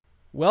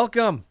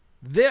Welcome.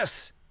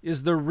 This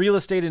is the Real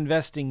Estate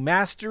Investing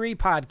Mastery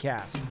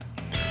Podcast.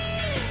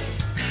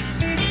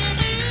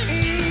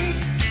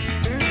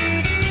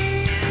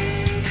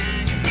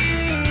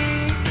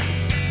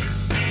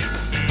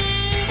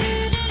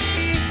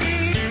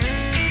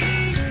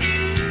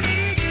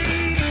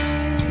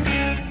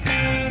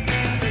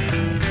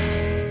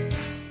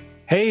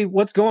 Hey,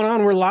 what's going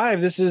on? We're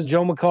live. This is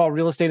Joe McCall,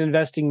 Real Estate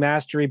Investing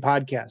Mastery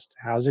Podcast.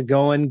 How's it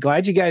going?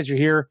 Glad you guys are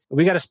here.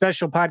 We got a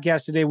special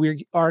podcast today.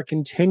 We are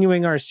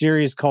continuing our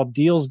series called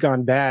Deals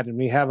Gone Bad, and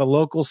we have a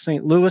local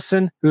St.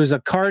 Louisan who's a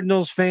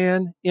Cardinals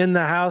fan in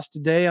the house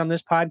today on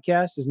this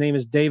podcast. His name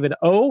is David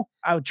O.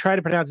 I would try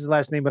to pronounce his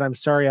last name, but I'm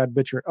sorry I'd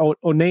butcher it.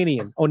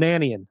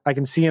 Onanian. I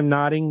can see him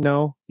nodding.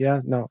 No. Yeah,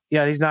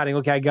 he's nodding.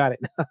 Okay, I got it.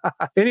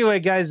 Anyway,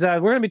 guys, we're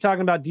going to be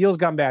talking about Deals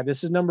Gone Bad.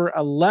 This is number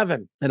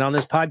 11. And on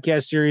this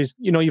podcast series,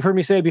 you've heard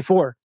me say it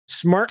before.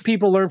 Smart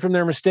people learn from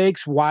their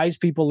mistakes. Wise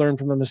people learn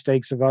from the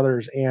mistakes of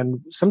others. And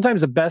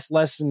sometimes the best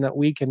lesson that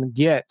we can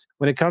get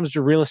when it comes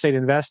to real estate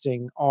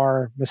investing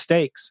are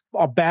mistakes,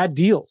 are bad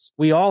deals.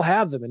 We all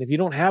have them. And if you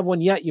don't have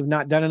one yet, you've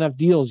not done enough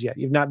deals yet.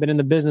 You've not been in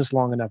the business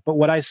long enough. But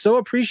what I so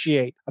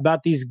appreciate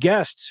about these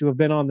guests who have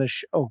been on the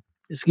show,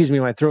 excuse me,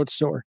 my throat's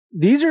sore.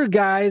 These are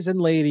guys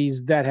and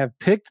ladies that have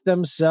picked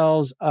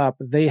themselves up.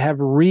 They have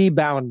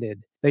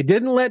rebounded. They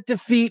didn't let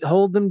defeat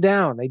hold them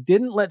down. They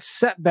didn't let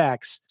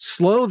setbacks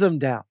slow them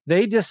down.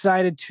 They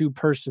decided to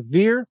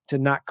persevere, to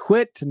not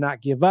quit, to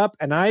not give up.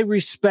 And I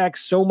respect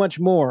so much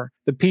more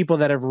the people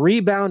that have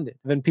rebounded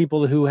than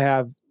people who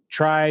have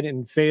tried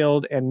and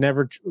failed and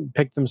never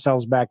picked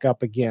themselves back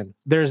up again.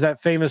 There's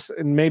that famous,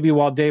 and maybe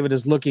while David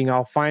is looking,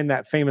 I'll find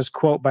that famous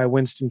quote by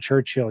Winston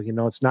Churchill.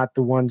 It's not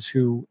the ones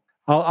who,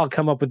 I'll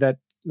come up with that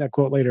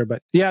quote later.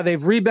 But yeah,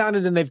 they've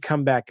rebounded and they've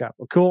come back up.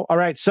 Well, cool. All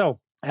right.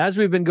 So as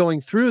we've been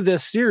going through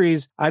this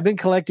series, I've been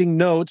collecting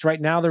notes. Right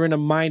now, they're in a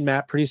mind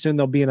map. Pretty soon,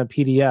 they'll be in a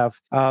PDF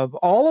of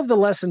all of the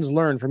lessons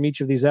learned from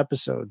each of these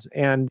episodes.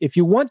 And if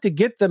you want to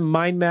get the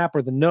mind map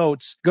or the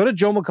notes, go to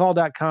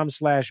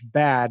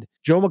joemccall.com/bad,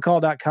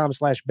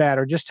 joemccall.com/bad,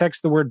 or just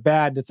text the word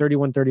bad to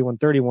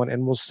 313131,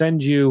 and we'll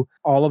send you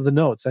all of the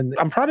notes. And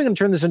I'm probably going to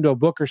turn this into a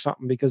book or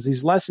something because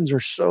these lessons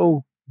are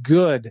so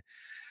good,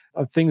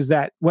 of things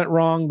that went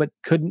wrong, but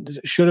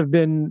should have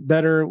been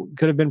better,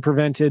 could have been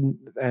prevented,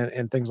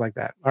 and things like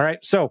that. All right.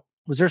 So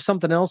was there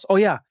something else? Oh,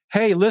 yeah.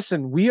 Hey,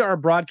 listen, we are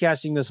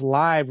broadcasting this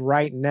live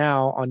right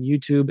now on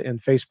YouTube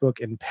and Facebook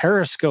and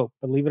Periscope.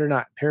 Believe it or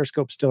not,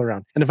 Periscope's still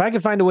around. And if I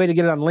could find a way to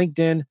get it on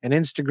LinkedIn and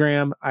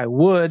Instagram, I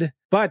would.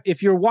 But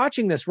if you're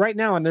watching this right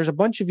now, and there's a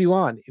bunch of you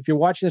on, if you're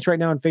watching this right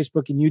now on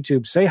Facebook and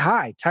YouTube, say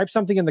hi. Type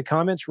something in the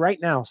comments right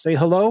now. Say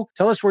hello.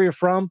 Tell us where you're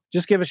from.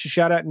 Just give us a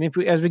shout out. And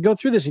as we go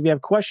through this, if you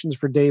have questions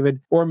for David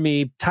or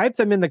me, type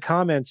them in the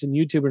comments in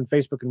YouTube and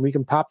Facebook, and we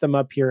can pop them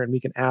up here and we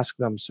can ask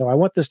them. So I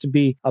want this to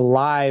be a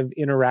live,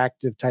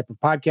 interactive type of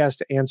podcast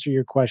to answer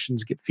your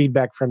questions, get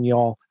feedback from you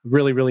all.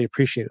 Really, really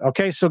appreciate it.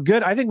 Okay, so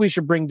good. I think we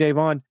should bring Dave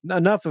on.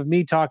 Enough of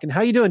me talking.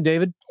 How you doing,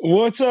 David?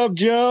 What's up,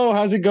 Joe?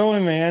 How's it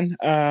going, man?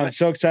 I'm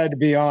so excited to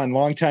be on.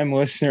 Long-time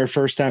listener,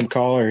 first-time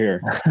caller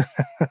here.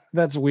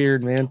 That's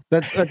weird, man.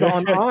 That's an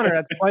honor.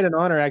 That's quite an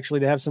honor, actually,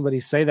 to have somebody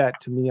say that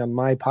to me on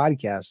my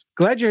podcast.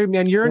 Glad you're here,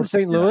 man. You're in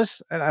St.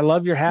 Louis, and I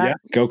love your hat. Yeah,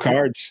 go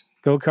Cards.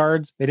 Go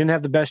Cards. They didn't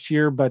have the best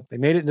year, but they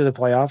made it into the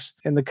playoffs,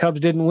 and the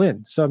Cubs didn't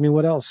win. So, I mean,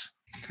 what else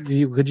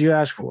could you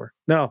ask for?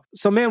 No.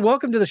 So, man,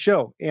 welcome to the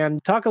show.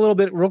 And talk a little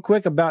bit real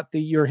quick about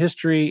your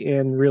history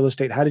in real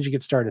estate. How did you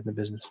get started in the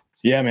business?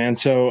 Yeah, man.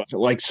 So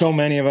like so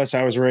many of us,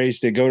 I was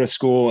raised to go to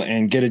school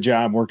and get a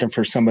job working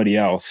for somebody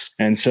else.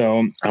 And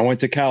so I went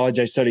to college.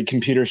 I studied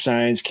computer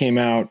science, came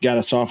out, got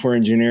a software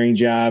engineering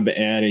job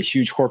at a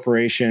huge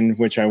corporation,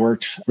 which I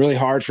worked really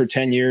hard for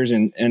 10 years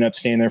and ended up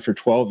staying there for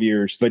 12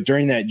 years. But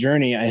during that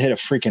journey, I hit a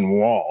freaking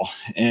wall.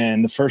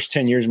 And the first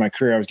 10 years of my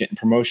career, I was getting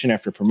promotion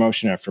after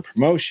promotion after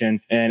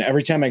promotion. And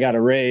every time I got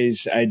a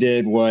raise, I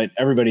did what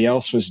everybody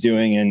else was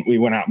doing. And we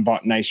went out and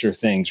bought nicer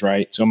things,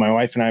 right? So my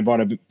wife and I bought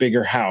a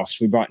bigger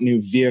house. We bought new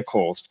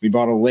vehicles. We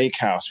bought a lake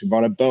house. We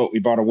bought a boat. We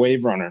bought a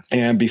wave runner.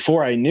 And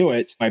before I knew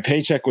it, my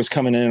paycheck was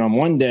coming in on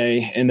one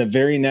day. And the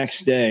very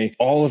next day,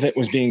 all of it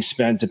was being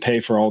spent to pay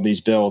for all these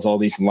bills, all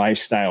these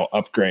lifestyle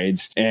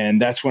upgrades. And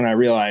that's when I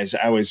realized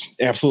I was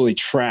absolutely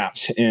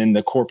trapped in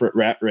the corporate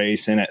rat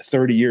race. And at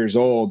 30 years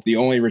old, the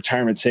only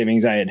retirement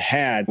savings I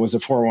had was a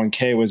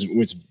 401k,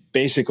 was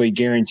basically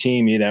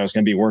guaranteeing me that I was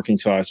going to be working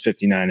till I was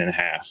 59 and a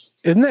half.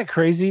 Isn't that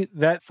crazy?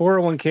 That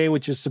 401k,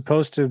 which is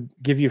supposed to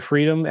give you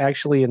freedom,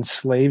 actually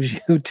enslaves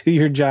you to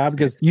your job,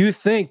 because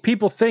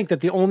people think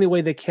that the only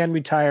way they can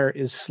retire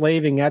is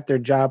slaving at their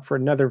job for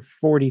another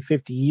 40,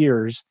 50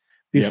 years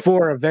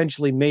before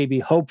eventually, maybe,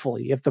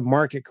 hopefully, if the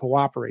market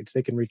cooperates,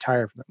 they can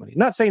retire from that money.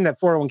 Not saying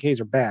that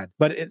 401ks are bad,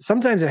 but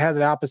sometimes it has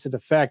an opposite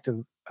effect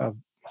of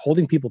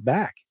holding people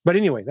back. But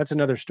anyway, that's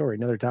another story,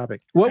 another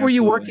topic. What were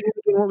you working in?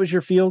 What was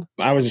your field?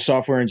 I was a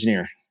software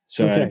engineer.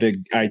 So at a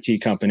big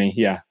IT company,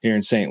 here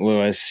in St.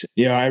 Louis.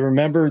 I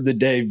remember the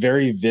day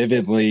very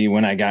vividly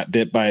when I got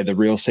bit by the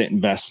real estate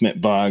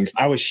investment bug.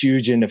 I was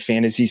huge into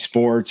fantasy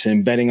sports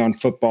and betting on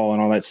football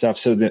and all that stuff.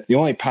 So the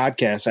only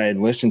podcast I had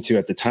listened to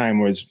at the time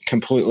was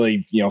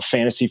completely,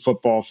 fantasy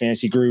football,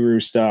 fantasy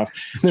guru stuff.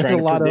 There's a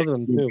lot of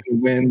them too.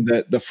 Win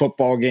the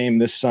football game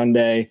this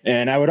Sunday.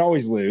 And I would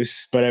always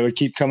lose, but I would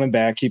keep coming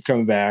back.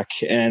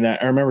 And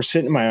I remember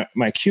sitting in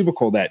my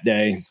cubicle that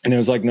day, and it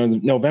was like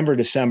November,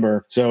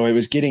 December. So it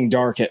was getting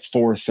dark at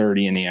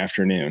 4:30 in the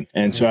afternoon.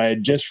 And so I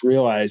had just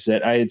realized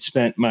that I had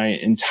spent my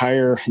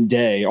entire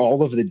day,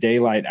 all of the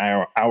daylight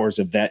hours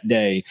of that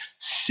day,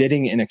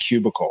 sitting in a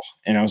cubicle.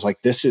 And I was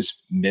like, this is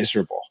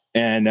miserable.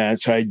 And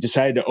so I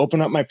decided to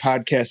open up my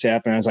podcast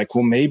app, and I was like,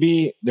 well,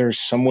 maybe there's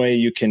some way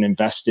you can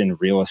invest in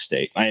real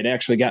estate. I had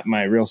actually got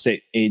my real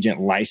estate agent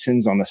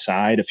license on the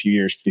side a few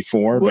years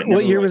before.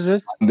 What year was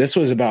this? This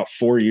was about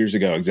 4 years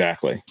ago,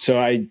 exactly. So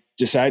I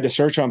decided to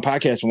search on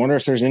podcasts and wonder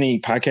if there's any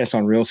podcasts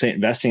on real estate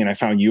investing. And I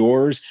found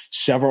yours,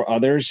 several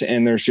others,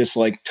 and there's just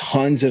like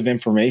tons of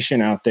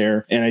information out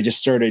there. And I just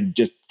started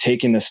just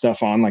taking this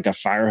stuff on like a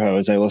fire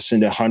hose. I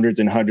listened to hundreds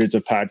and hundreds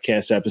of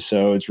podcast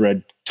episodes,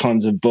 read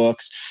tons of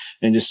books,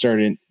 and just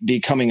started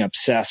becoming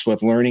obsessed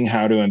with learning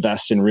how to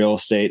invest in real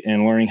estate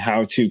and learning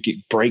how to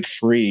break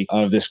free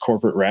of this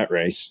corporate rat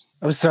race.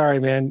 I'm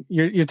sorry, man.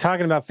 You're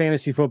talking about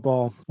fantasy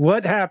football.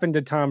 What happened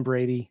to Tom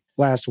Brady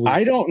last week?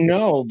 I don't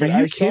know, but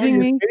I saw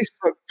your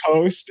Facebook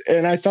post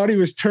and I thought he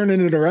was turning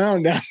it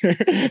around down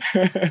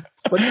there.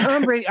 But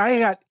Tom Brady,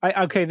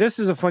 okay, this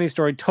is a funny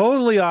story,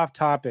 totally off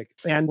topic.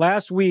 And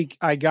last week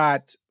I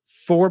got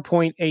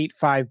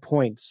 4.85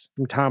 points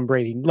from Tom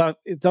Brady. Look,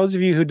 those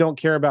of you who don't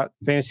care about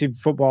fantasy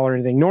football or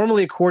anything,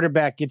 normally a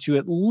quarterback gets you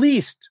at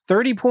least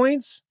 30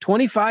 points,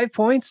 25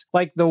 points.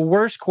 Like the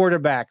worst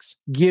quarterbacks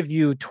give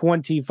you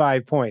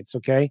 25 points,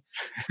 okay?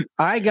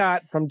 I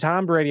got from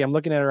Tom Brady, I'm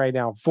looking at it right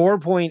now,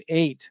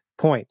 4.8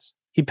 points.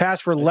 He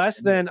passed for less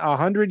than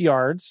 100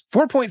 yards,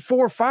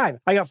 4.45.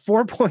 I got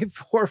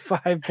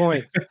 4.45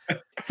 points.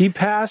 He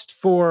passed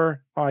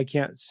for, I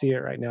can't see it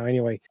right now.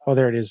 Anyway,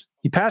 there it is.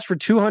 He passed for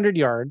 200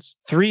 yards,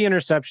 3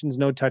 interceptions,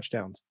 no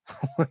touchdowns.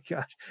 Oh my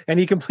gosh. And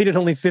he completed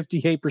only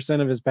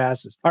 58% of his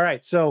passes. All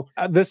right. So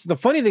the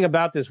funny thing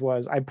about this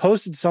was I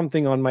posted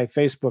something on my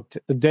Facebook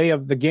the day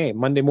of the game,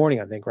 Monday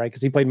morning, I think, right?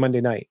 Because he played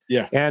Monday night.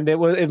 Yeah. And it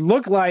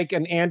looked like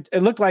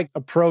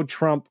a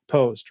pro-Trump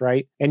post,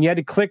 right? And you had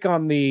to click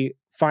on the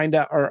find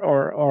out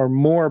or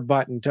more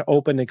button to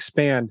open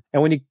expand.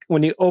 And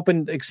when you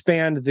open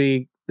expand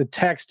the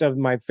text of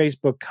my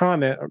Facebook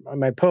comment or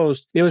my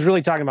post, it was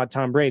really talking about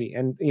Tom Brady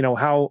and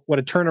what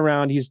a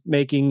turnaround he's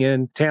making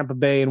in Tampa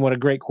Bay and what a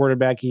great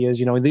quarterback he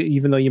is,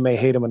 even though you may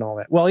hate him and all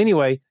that. Well,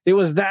 anyway, it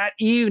was that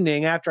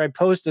evening after I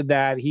posted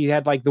that he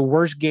had like the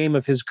worst game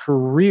of his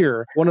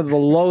career, one of the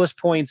lowest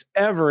points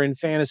ever in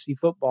fantasy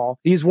football.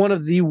 He's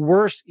was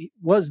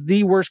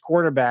the worst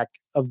quarterback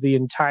of the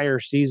entire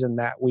season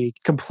that week.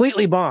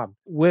 Completely bombed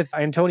with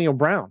Antonio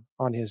Brown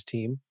on his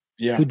team.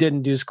 Yeah. Who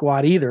didn't do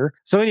squat either.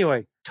 So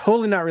anyway,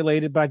 totally not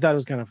related, but I thought it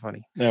was kind of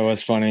funny. That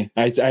was funny.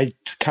 I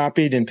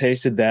copied and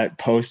pasted that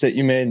post that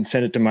you made and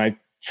sent it to my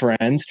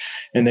friends,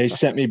 and they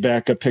sent me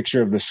back a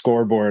picture of the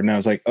scoreboard, and I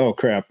was like, oh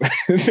crap.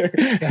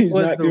 He's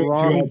not doing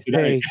too well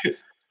today.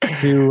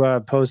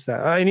 To post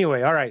that.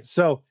 Anyway, all right.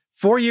 So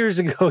 4 years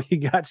ago, you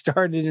got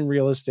started in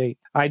real estate.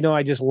 I know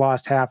I just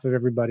lost half of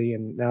everybody,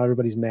 and now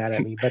everybody's mad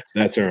at me. But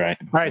that's all right.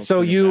 All right.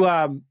 So you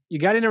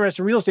got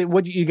interested in real estate.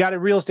 You got a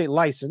real estate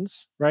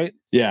license, right?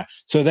 Yeah.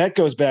 So that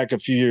goes back a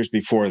few years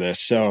before this.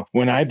 So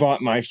when I bought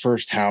my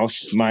first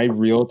house, my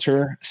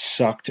realtor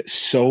sucked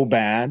so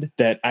bad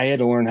that I had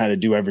to learn how to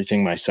do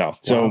everything myself. Wow.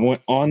 So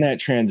on that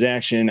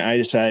transaction, I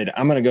decided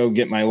I'm going to go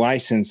get my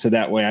license so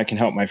that way I can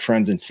help my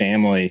friends and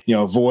family,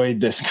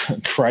 avoid this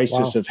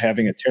crisis of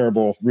having a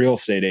terrible real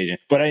estate agent.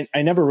 But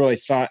I never really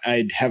thought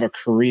I'd have a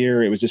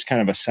career. It was just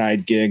kind of a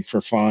side gig for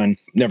fun.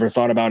 Never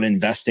thought about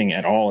investing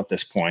at all at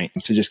this point.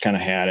 So just kind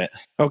of had it.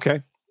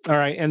 Okay. All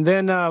right. And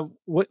then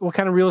what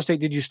kind of real estate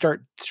did you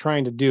start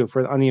trying to do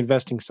on the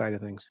investing side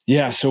of things?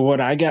 Yeah. So what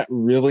I got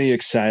really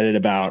excited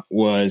about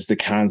was the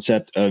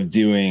concept of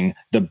doing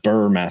the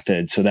BRRRR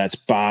method. So that's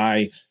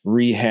buy,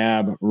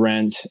 rehab,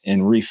 rent,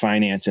 and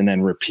refinance, and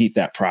then repeat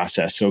that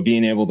process. So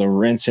being able to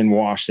rinse and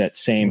wash that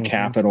same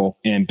capital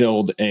and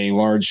build a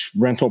large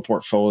rental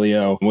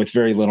portfolio with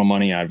very little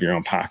money out of your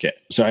own pocket.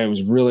 So I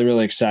was really,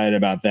 really excited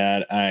about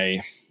that.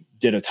 I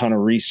did a ton of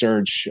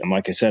research.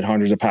 Like I said,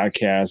 hundreds of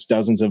podcasts,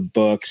 dozens of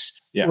books.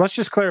 Yeah. Let's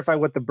just clarify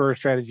what the BRRRR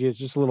strategy is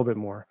just a little bit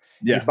more.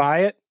 Yeah. You buy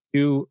it,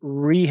 you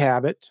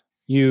rehab it,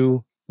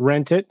 you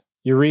rent it,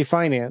 you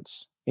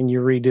refinance, and you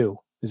redo.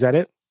 Is that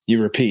it?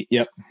 You repeat.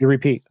 Yep. You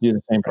repeat. Do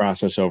the same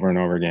process over and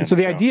over again. So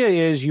the idea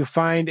is you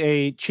find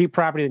a cheap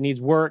property that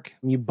needs work,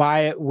 and you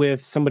buy it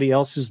with somebody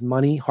else's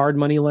money, hard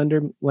money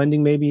lending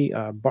maybe,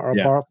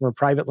 borrow from a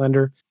private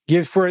lender.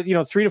 Give for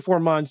 3 to 4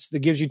 months. That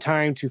gives you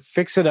time to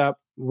fix it up,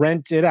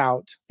 rent it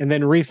out, and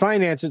then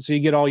refinance it so you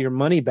get all your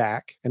money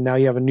back. And now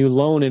you have a new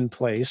loan in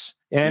place.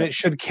 And it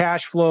should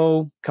cash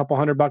flow a couple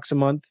 $100 a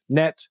month,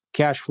 net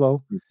cash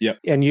flow. Yep.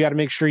 And you got to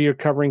make sure you're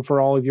covering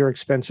for all of your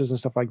expenses and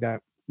stuff like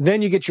that.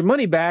 Then you get your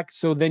money back,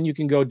 so then you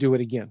can go do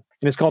it again.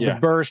 And it's called the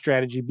BRRRR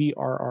strategy,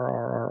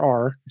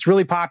 BRRRR. It's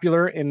really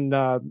popular in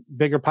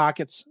Bigger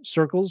Pockets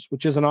circles,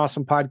 which is an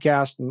awesome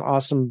podcast, an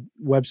awesome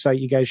website.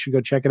 You guys should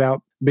go check it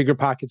out,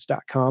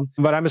 biggerpockets.com.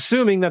 But I'm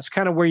assuming that's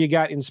kind of where you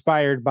got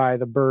inspired by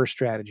the BRRRR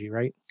strategy,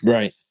 right?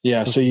 Right.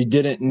 Yeah. So you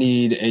didn't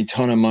need a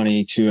ton of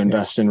money to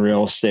invest in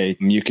real estate.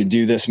 You could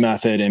do this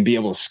method and be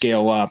able to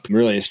scale up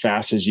really as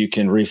fast as you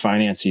can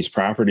refinance these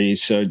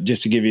properties. So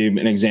just to give you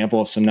an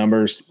example of some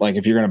numbers, like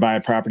if you're going to buy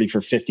a property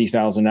for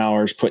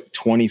 $50,000, put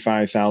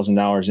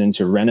 $25,000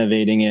 into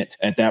renovating it.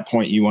 At that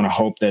point, you want to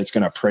hope that it's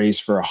going to appraise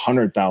for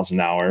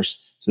 $100,000.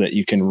 So that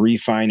you can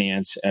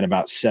refinance at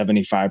about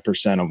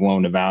 75% of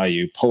loan to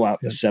value, pull out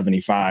the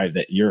 75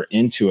 that you're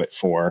into it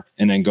for,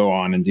 and then go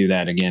on and do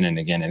that again and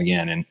again and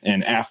again.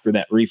 And after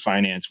that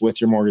refinance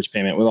with your mortgage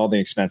payment, with all the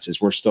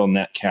expenses, we're still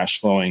net cash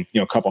flowing,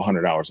 a couple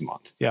 $100 a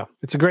month. Yeah,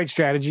 it's a great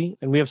strategy.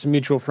 And we have some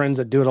mutual friends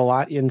that do it a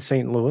lot in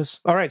St. Louis.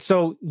 All right.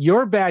 So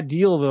your bad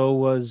deal, though,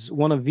 was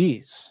one of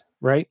these,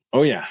 right?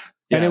 Oh, yeah.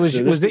 Yeah, and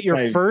was it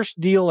your first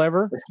deal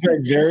ever? It's my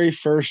very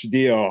first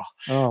deal.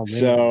 Oh, man.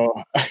 So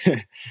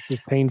this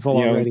is painful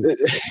already.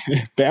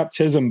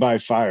 Baptism by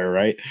fire,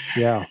 right?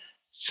 Yeah.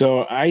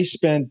 So I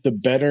spent the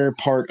better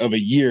part of a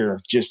year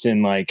just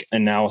in like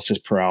analysis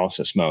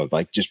paralysis mode,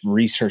 like just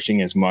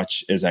researching as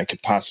much as I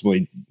could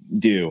possibly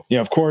do.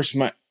 Of course,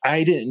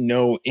 I didn't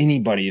know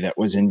anybody that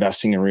was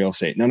investing in real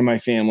estate. None of my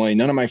family,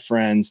 none of my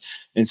friends.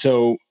 And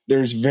so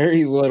there's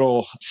very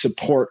little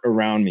support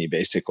around me,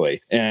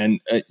 basically. And,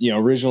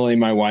 originally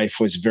my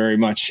wife was very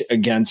much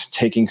against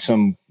taking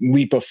some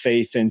leap of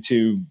faith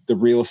into the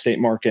real estate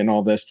market and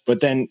all this. But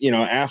then,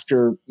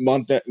 after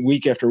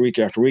week after week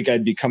after week,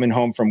 I'd be coming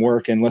home from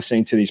work and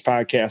listening to these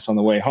podcasts on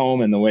the way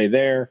home and the way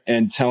there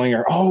and telling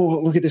her, oh,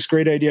 look at this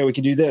great idea. We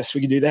could do this. We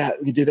could do that.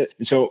 We could do that.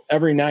 And so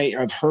every night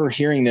of her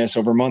hearing this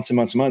over months and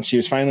months and months, she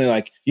was finally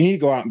like, you need to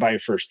go out and buy your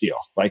first deal.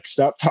 Like,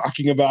 stop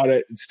talking about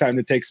it. It's time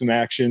to take some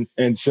action.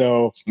 And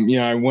so,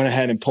 I went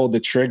ahead and pulled the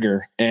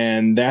trigger,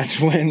 and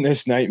that's when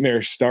this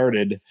nightmare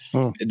started.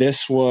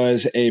 This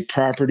was a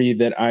property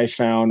that I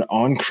found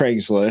on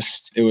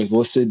Craigslist. It was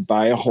listed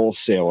by a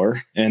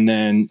wholesaler. And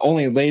then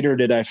only later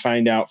did I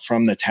find out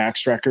from the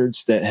tax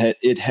records that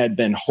it had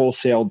been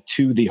wholesaled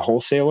to the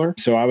wholesaler.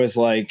 So I was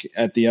like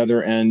at the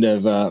other end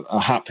of a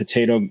hot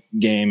potato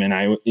game, and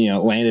I,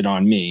 landed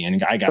on me,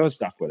 and I got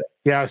stuck with it.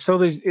 Yeah.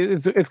 So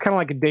it's kind of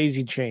like a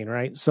daisy chain,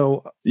 right?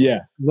 So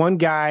one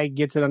guy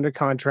gets it under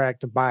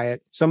contract to buy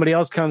it. Somebody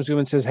else comes to him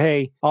and says,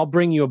 hey, I'll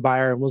bring you a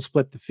buyer and we'll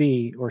split the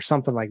fee or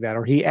something like that.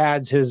 Or he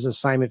adds his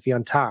assignment fee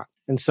on top.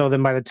 And so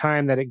then by the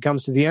time that it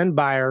comes to the end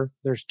buyer,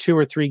 there's 2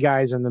 or 3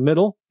 guys in the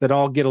middle that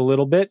all get a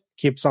little bit,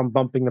 keeps on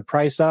bumping the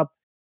price up.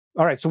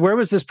 All right. So where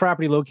was this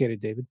property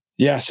located, David?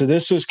 Yeah. So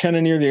this was kind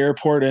of near the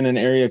airport in an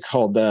area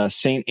called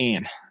St.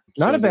 Anne.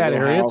 Not a bad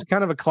area. It's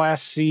kind of a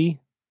Class C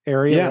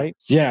area, right?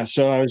 Yeah.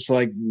 So I was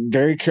like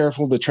very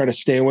careful to try to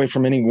stay away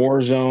from any war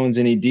zones,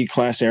 any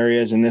D-class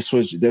areas. And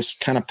this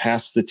kind of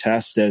passed the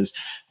test as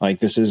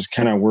like, this is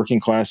kind of a working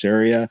class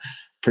area,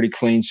 pretty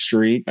clean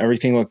street.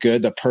 Everything looked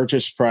good. The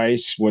purchase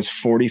price was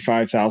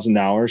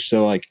 $45,000.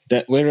 So like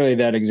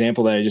that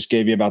example that I just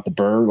gave you about the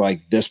BRRRR,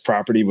 like this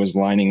property was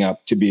lining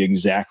up to be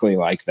exactly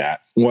like that.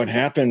 What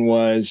happened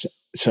was,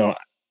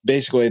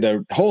 basically,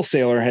 the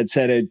wholesaler had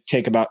said it'd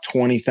take about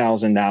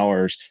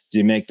 $20,000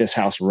 to make this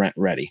house rent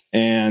ready.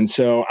 And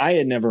so I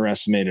had never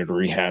estimated a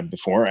rehab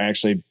before. I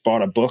actually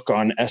bought a book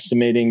on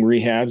estimating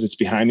rehabs. It's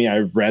behind me. I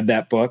read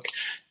that book.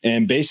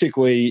 And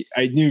basically,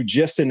 I knew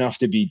just enough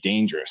to be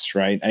dangerous,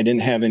 right? I didn't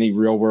have any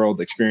real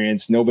world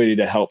experience, nobody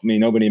to help me,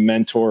 nobody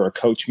mentor or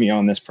coach me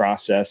on this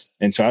process.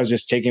 And so I was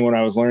just taking what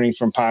I was learning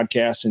from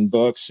podcasts and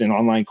books and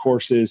online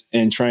courses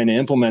and trying to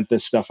implement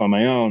this stuff on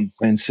my own.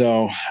 And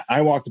so I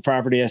walked the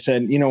property. I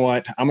said, you know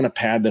what? I'm going to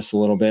pad this a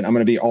little bit. I'm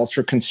going to be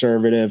ultra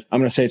conservative. I'm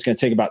going to say it's going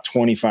to take about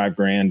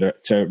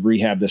 $25,000 to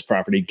rehab this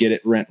property, get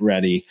it rent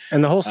ready.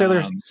 And the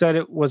wholesaler said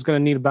it was going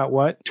to need about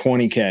what?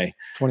 $20K.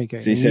 $20K.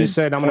 So you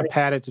said, I'm going to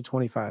pad it to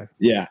 25.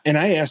 Yeah. And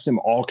I asked him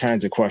all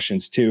kinds of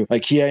questions too.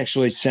 Like he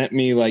actually sent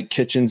me like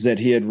kitchens that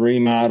he had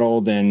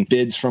remodeled and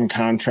bids from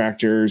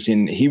contractors.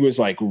 And he was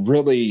like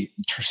really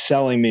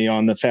selling me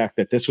on the fact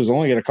that this was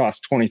only going to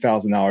cost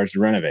 $20,000 to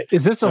renovate.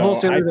 Is this a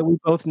wholesaler that we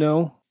both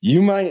know?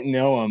 You might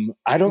know him.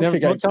 I don't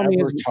think I've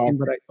ever talked.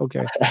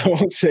 Okay. I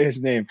won't say his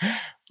name,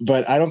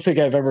 but I don't think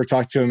I've ever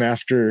talked to him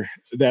after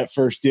that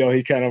first deal.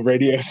 He kind of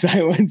radio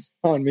silenced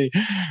on me.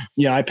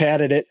 I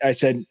padded it. I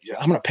said,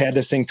 I'm going to pad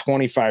this thing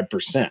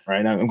 25%,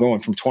 right? I'm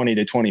going from 20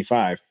 to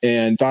 25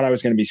 and thought I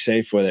was going to be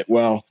safe with it.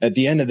 Well, at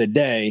the end of the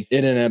day,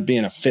 it ended up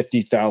being a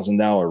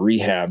 $50,000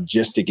 rehab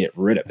just to get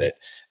rid of it.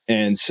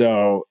 And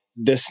so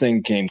this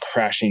thing came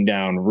crashing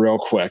down real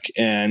quick.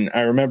 And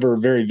I remember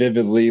very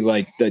vividly,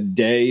 like the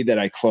day that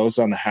I closed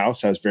on the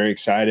house, I was very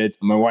excited.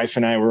 My wife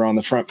and I were on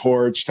the front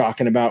porch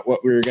talking about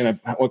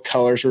what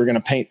colors we were going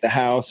to paint the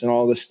house and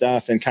all this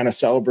stuff and kind of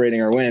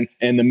celebrating our win.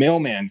 And the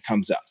mailman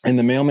comes up and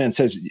the mailman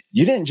says,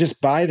 "You didn't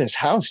just buy this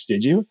house,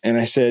 did you?" And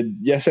I said,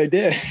 "Yes, I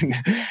did."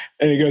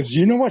 And he goes,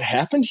 "You know what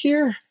happened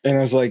here?" And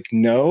I was like,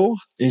 "No."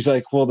 He's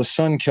like, "Well, the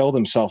son killed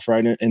himself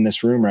right in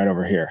this room right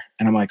over here."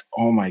 And I'm like,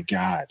 "Oh my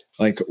God,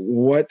 like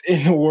what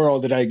in the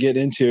world did I get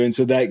into?" And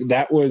so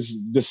that was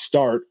the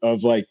start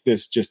of like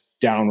this just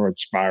downward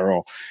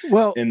spiral.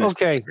 Well,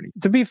 okay. Property.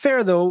 To be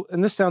fair though,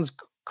 and this sounds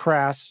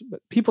crass,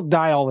 but people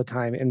die all the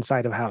time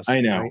inside of houses.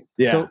 I know. Right?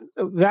 Yeah. So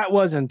that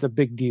wasn't a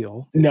big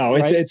deal. No,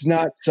 right? It's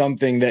not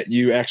something that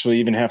you actually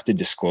even have to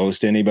disclose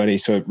to anybody.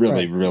 So it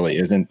really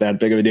isn't that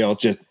big of a deal.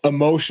 It's just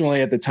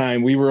emotionally at the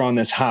time we were on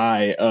this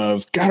high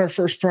of got our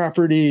first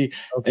property.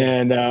 Okay.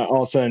 And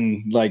all of a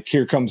sudden, like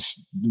here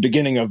comes the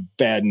beginning of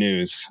bad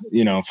news,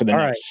 for the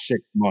next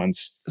 6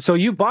 months. So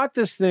you bought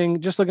this thing,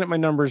 just looking at my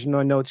numbers and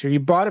my notes here, you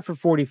bought it for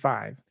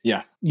 45.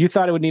 Yeah. You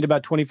thought it would need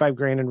about 25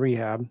 grand in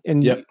rehab.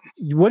 And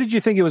what did you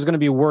think it was going to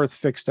be worth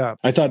fixed up?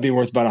 I thought it'd be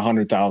worth about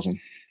 100,000.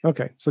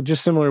 Okay. So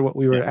just similar to what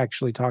we were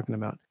actually talking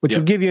about, which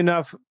would give you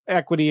enough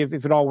equity if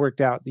it all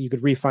worked out that you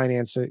could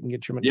refinance it and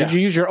get your money. Yeah. Did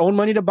you use your own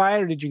money to buy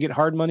it or did you get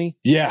hard money?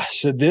 Yeah.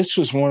 So this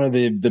was one of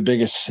the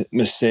biggest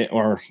mistake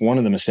or one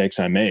of the mistakes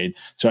I made.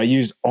 So I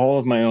used all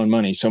of my own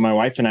money. So my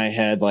wife and I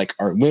had like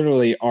our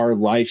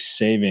life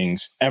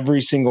savings.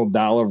 Every single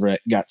dollar of it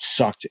got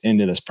sucked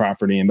into this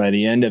property. And by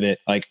the end of it,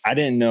 like I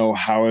didn't know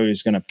how I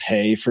was going to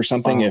pay for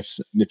something if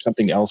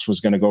something else was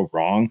going to go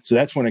wrong. So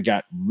that's when it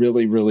got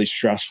really, really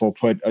stressful,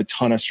 put a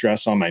ton of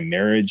stress on my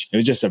marriage. It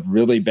was just a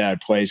really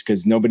bad place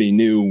because nobody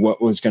knew what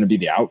was going to be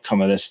the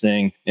outcome of this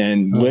thing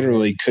and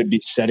literally could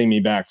be setting me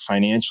back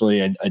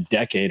financially a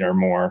decade or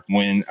more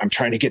when I'm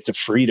trying to get to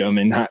freedom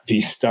and not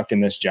be stuck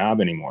in this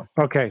job anymore.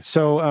 Okay.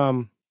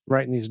 So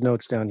writing these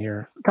notes down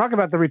here. Talk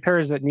about the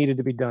repairs that needed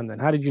to be done then.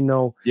 How did you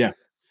know? Yeah.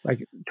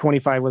 Like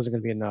 25 wasn't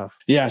going to be enough.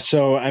 Yeah.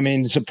 So, I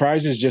mean,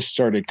 surprises just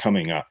started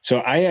coming up.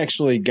 So I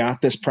actually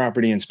got this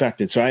property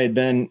inspected. So I had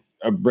been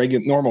a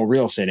normal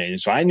real estate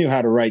agent. So I knew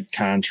how to write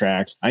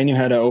contracts. I knew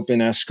how to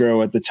open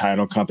escrow at the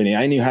title company.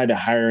 I knew how to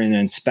hire an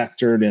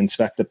inspector to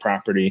inspect the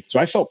property. So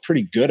I felt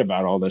pretty good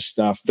about all this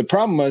stuff. The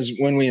problem was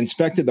when we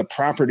inspected the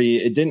property,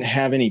 it didn't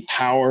have any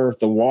power.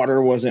 The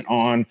water wasn't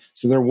on.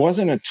 So there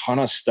wasn't a ton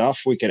of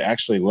stuff we could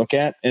actually look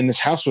at. And this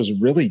house was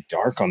really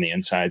dark on the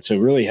inside. So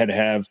really had to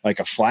have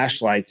like a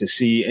flashlight to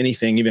see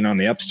anything, even on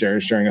the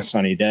upstairs during a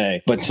sunny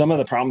day. But some of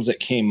the problems that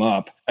came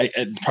up,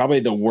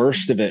 probably the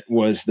worst of it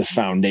was the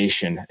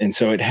foundation. And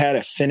so it had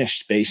a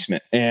finished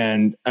basement.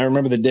 And I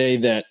remember the day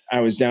that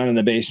I was down in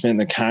the basement,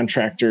 the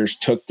contractors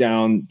took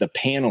down the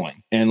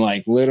paneling and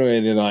like literally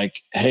they're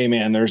like, "Hey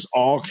man, there's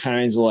all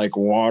kinds of like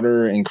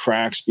water and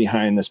cracks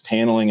behind this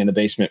paneling in the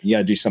basement. You got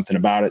to do something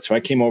about it." So I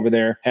came over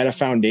there, had a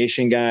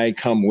foundation guy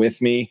come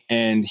with me,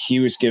 and he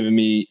was giving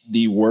me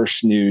the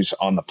worst news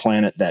on the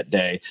planet that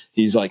day.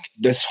 He's like,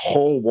 "This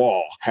whole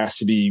wall has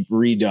to be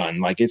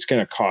redone. Like it's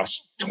going to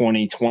cost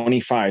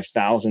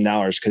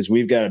 $25,000 because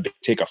we've got to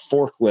take a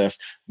forklift,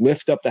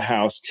 lift up the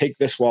house, take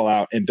this wall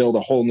out and build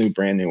a whole new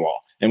brand new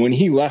wall." And when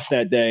he left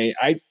that day,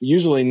 I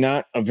usually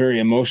not a very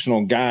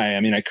emotional guy. I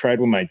mean, I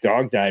cried when my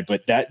dog died,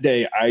 but that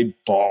day I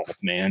bawled,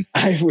 man.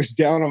 I was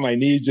down on my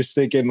knees just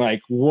thinking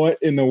like, what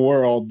in the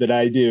world did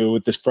I do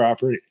with this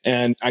property?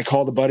 And I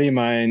called a buddy of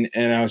mine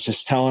and I was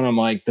just telling him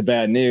like the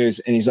bad news.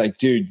 And he's like,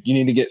 "Dude, you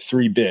need to get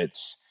 3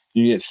 bids.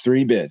 You get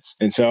 3 bids."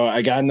 And so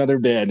I got another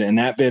bid, and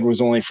that bid was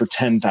only for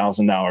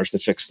 $10,000 to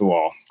fix the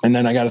wall. And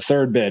then I got a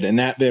third bid, and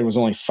that bid was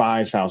only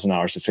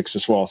 $5,000 to fix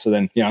this wall. So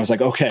then, I was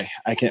like, okay,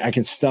 I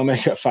can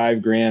stomach a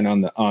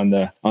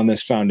 $5,000 on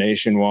this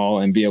foundation wall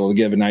and be able to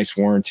give a nice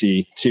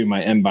warranty to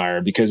my end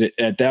buyer, because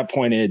at that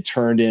point it had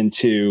turned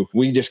into,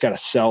 we just got to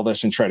sell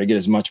this and try to get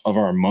as much of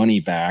our money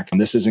back. And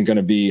this isn't going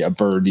to be a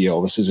BRRRR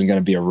deal. This isn't going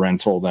to be a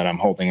rental that I'm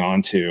holding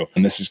on to.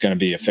 And this is going to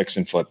be a fix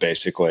and flip,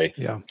 basically.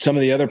 Yeah. Some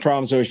of the other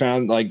problems that we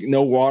found, like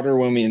no water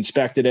when we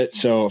inspected it.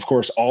 So of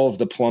course, all of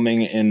the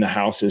plumbing in the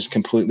house is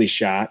completely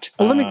shot.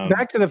 Well, let me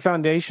back to the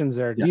foundations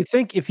there. Do you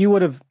think if you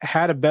would have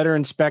had a better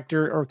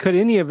inspector, or could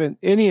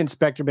any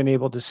inspector been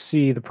able to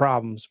see the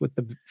problems with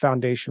the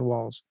foundation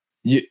walls?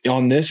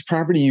 On this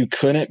property, you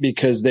couldn't,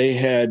 because they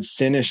had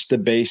finished the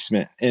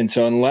basement. And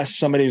so unless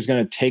somebody was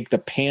going to take the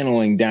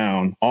paneling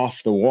down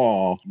off the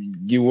wall,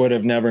 you would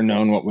have never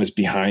known what was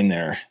behind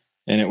there.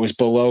 And it was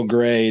below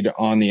grade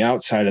on the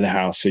outside of the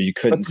house, so you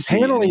couldn't see. But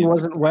the paneling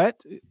wasn't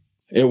wet?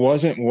 It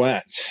wasn't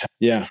wet.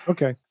 Yeah.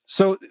 Okay.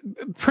 So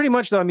pretty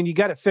much though, I mean, you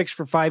got it fixed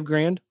for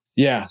 $5,000?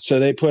 Yeah. So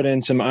they put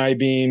in some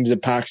I-beams,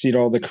 epoxied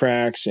all the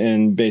cracks,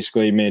 and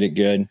basically made it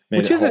good.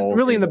 Which isn't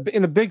really in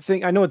the big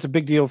thing. I know it's a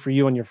big deal for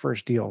you on your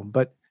first deal,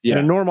 but in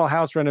a normal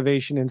house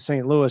renovation in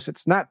St. Louis,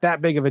 it's not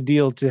that big of a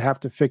deal to have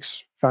to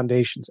fix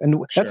foundations.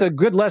 And that's a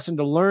good lesson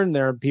to learn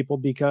there, people,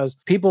 because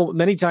people,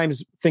 many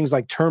times, things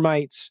like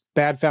termites,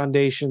 bad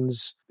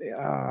foundations,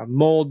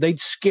 mold, they'd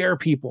scare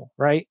people,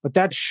 right? But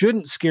that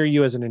shouldn't scare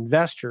you as an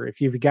investor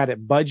if you've got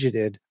it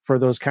budgeted for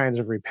those kinds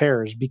of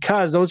repairs,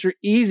 because those are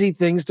easy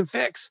things to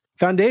fix.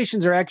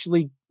 Foundations are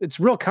actually, it's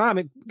real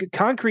common.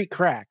 Concrete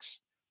cracks.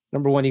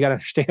 Number one, you got to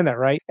understand that,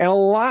 right? And a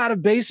lot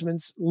of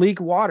basements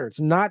leak water.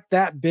 It's not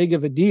that big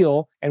of a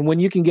deal. And when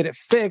you can get it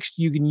fixed,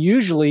 you can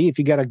usually, if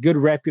you got a good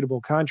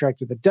reputable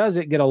contractor that does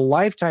it, get a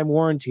lifetime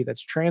warranty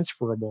that's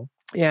transferable.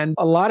 And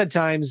a lot of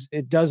times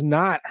it does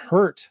not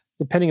hurt,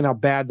 depending on how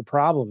bad the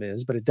problem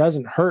is, but it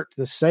doesn't hurt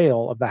the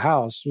sale of the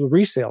house, the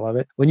resale of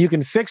it, when you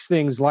can fix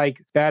things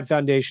like bad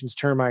foundations,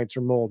 termites,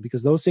 or mold,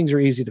 because those things are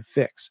easy to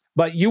fix.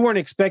 But you weren't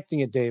expecting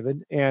it,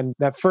 David. And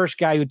that first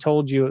guy who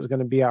told you it was going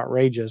to be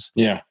outrageous.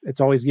 Yeah. It's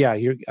always,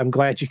 I'm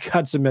glad you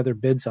got some other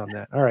bids on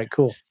that. All right,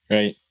 cool.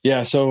 Right.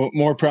 Yeah. So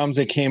more problems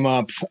that came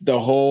up. The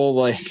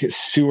whole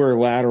sewer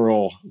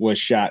lateral was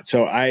shot.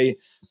 So I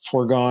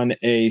foregone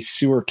a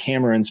sewer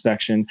camera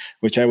inspection,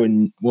 which I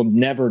will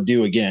never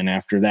do again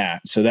after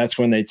that. So that's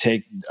when they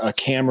take a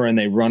camera and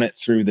they run it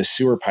through the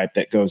sewer pipe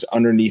that goes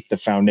underneath the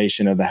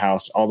foundation of the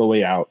house, all the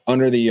way out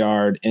under the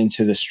yard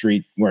into the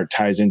street where it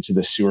ties into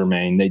the sewer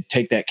main. They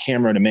take that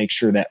camera to make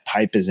sure that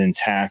pipe is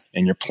intact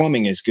and your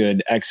plumbing is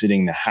good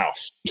exiting the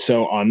house.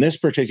 So on this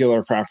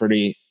particular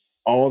property,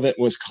 all of it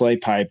was clay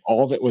pipe.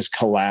 All of it was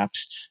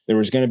collapsed. There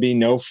was going to be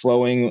no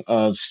flowing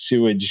of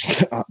sewage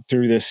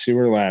through this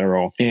sewer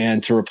lateral.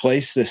 And to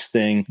replace this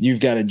thing, you've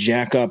got to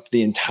jack up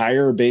the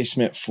entire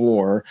basement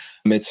floor.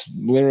 It's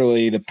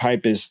literally, the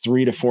pipe is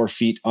 3 to 4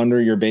 feet under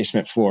your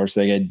basement floor. So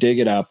they got to dig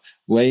it up,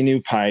 lay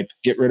new pipe,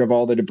 get rid of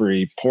all the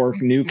debris, pour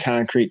new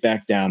concrete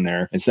back down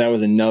there. And so that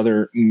was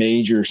another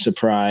major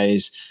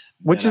surprise.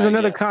 Which is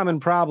another common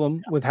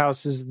problem with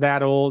houses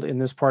that old in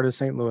this part of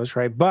St. Louis,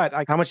 right? But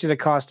how much did it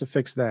cost to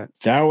fix that?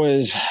 That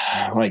was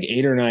like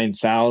 $8,000 or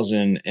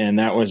 $9,000, and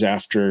that was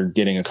after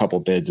getting a couple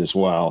bids as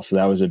well. So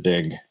that was a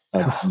big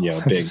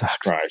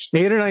surprise.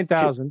 $8,000 or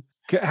 $9,000.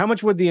 How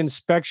much would a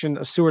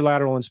sewer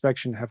lateral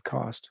inspection have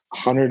cost?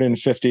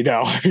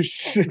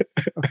 $150.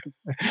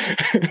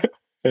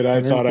 And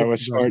I thought I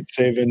was smart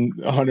saving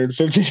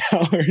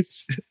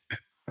 $150.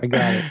 I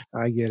got it.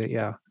 I get it.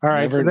 Yeah. All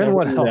right. So then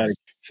what else?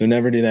 So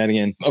never do that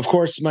again. Of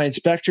course, my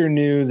inspector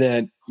knew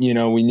that,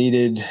 we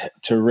needed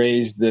to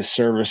raise the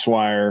service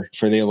wire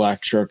for the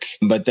electric.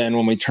 But then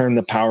when we turned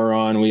the power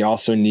on, we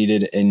also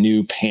needed a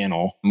new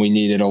panel. We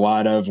needed a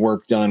lot of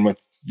work done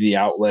with the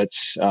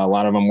outlets. A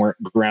lot of them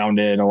weren't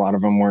grounded. A lot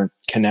of them weren't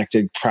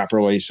connected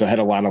properly. So I had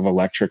a lot of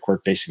electric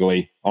work,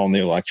 basically all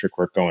new electric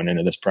work going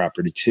into this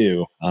property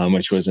too,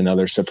 which was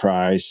another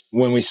surprise.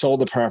 When we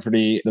sold the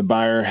property, the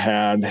buyer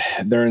had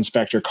their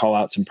inspector call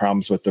out some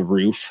problems with the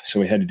roof. So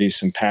we had to do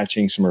some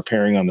patching, some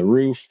repairing on the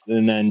roof,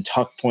 and then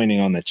tuck pointing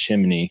on the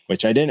chimney,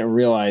 which I didn't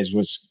realize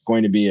was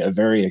going to be a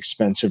very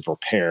expensive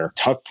repair.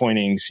 Tuck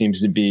pointing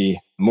seems to be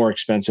more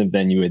expensive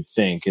than you would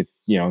think. It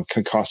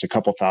could cost a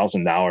couple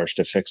 $1,000s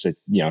to fix a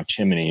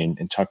chimney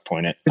and tuck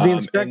point it. Did the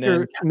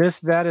inspector miss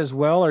that as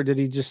well, or did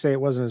he just say it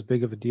wasn't as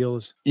big of a deal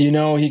as?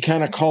 He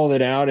kind of called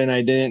it out, and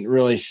I didn't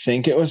really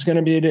think it was going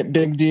to be a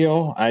big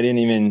deal. I didn't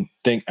even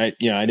think I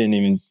didn't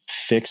even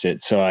fix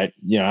it. So I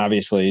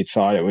obviously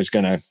thought it was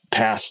going to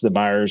pass the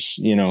buyer's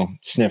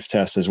sniff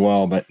test as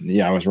well, but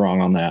I was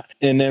wrong on that.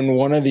 And then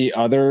one of the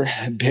other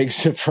big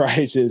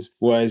surprises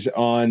was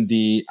on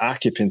the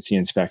occupancy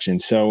inspection.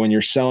 So when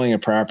you're selling a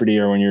property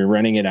or when you're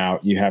renting it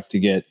out, you have to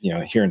get,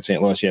 here in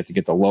St. Louis, you have to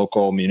get the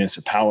local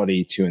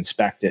municipality to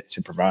inspect it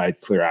to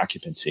provide clear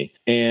occupancy.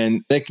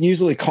 And they can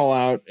usually call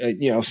out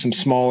some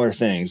smaller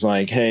things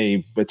like,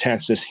 hey,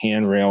 attach this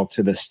handrail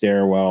to the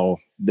stairwell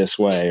this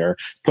way, or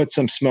put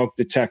some smoke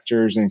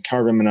detectors and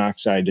carbon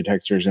monoxide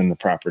detectors in the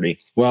property.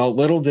 Well,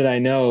 little did I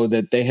know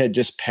that they had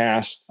just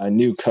passed a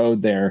new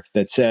code there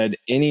that said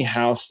any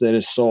house that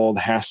is sold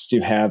has to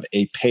have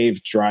a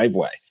paved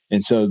driveway.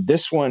 And so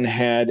this one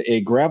had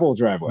a gravel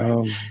driveway.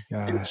 Oh my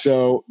God. And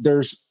so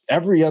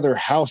every other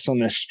house on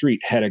the street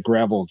had a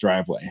gravel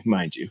driveway,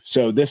 mind you.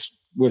 So this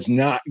was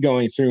not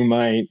going through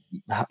my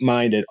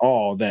mind at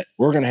all that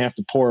we're going to have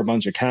to pour a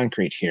bunch of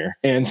concrete here.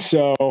 And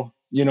so,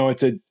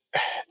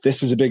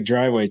 this is a big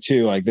driveway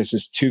too. Like, this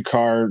is 2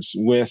 cars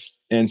width.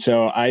 And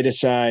so I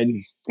decide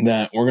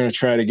that we're going to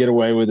try to get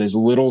away with as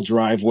little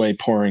driveway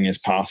pouring as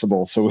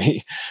possible. So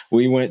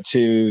we went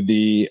to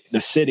the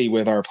city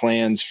with our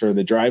plans for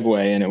the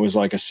driveway, and it was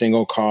like a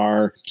single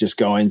car just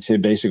going to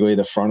basically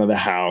the front of the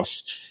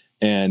house.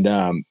 And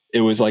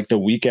it was like the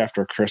week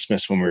after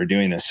Christmas when we were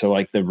doing this. So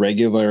like the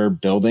regular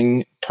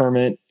building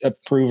permit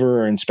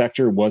approver or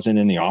inspector wasn't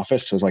in the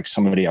office. So it was like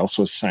somebody else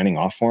was signing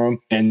off for him.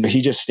 And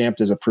he just stamped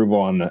his approval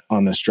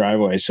on this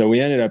driveway. So we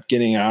ended up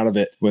getting out of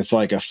it with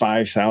like a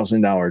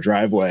 $5,000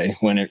 driveway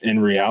when in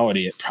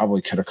reality, it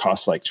probably could have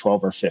cost like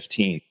 12 or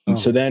 15. Oh.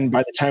 So then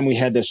by the time we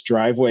had this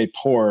driveway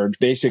poured,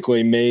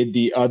 basically made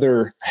the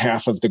other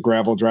half of the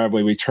gravel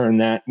driveway, we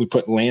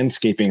put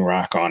landscaping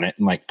rock on it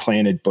and like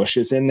planted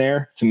bushes in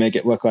there to make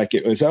it look like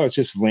it was, it's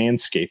just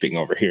landscaping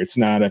over here. It's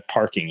not a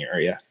parking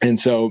area. And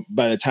so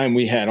by the time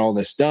we had all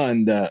this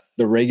done, the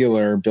the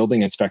regular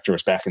building inspector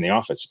was back in the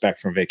office, back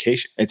from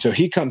vacation. And so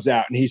he comes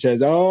out and he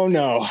says, "Oh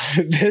no,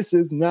 this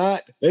is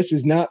not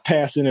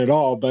passing at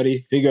all,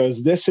 buddy." He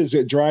goes, "This is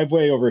a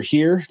driveway over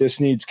here. This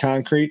needs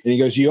concrete." And he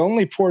goes, "You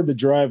only poured the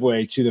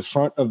driveway to the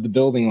front of the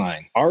building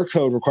line. Our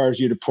code requires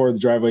you to pour the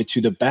driveway to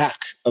the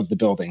back of the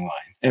building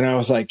line." And I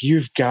was like,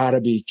 "You've got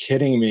to be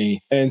kidding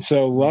me." And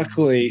so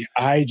luckily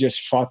I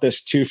just fought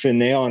this tooth and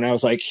nail. And I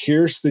was like,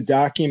 "Here's the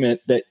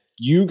document that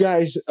you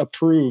guys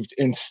approved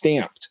and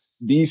stamped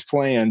these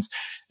plans."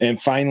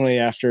 And finally,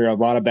 after a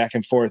lot of back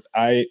and forth,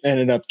 I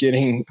ended up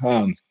getting,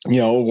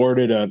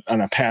 awarded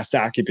on a past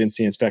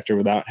occupancy inspector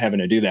without having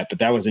to do that. But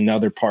that was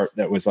another part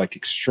that was like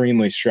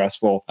extremely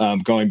stressful,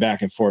 going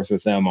back and forth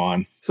with them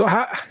on. So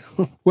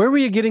where were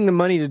you getting the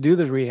money to do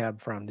the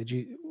rehab from?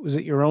 Was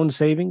it your own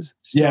savings?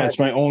 Yeah, it's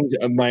my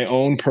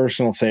own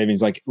personal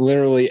savings. Like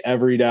literally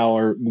every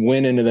dollar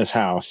went into this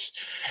house.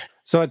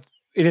 So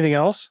anything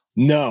else?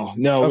 No.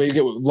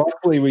 Okay.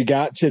 Luckily, we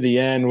got to the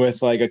end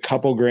with like a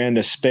couple grand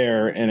to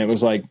spare, and it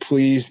was like,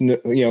 please,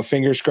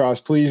 fingers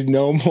crossed, please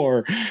no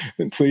more,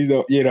 please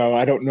don't.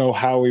 I don't know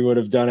how we would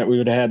have done it. We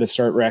would have had to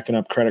start racking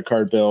up credit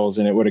card bills,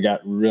 and it would have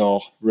got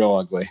real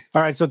ugly.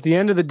 All right. So at the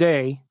end of the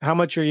day, how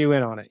much are you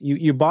in on it?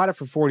 You bought it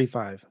for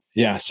 $45,000.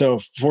 Yeah. So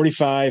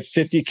 45,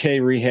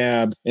 50K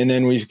rehab. And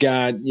then we've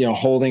got,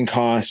 holding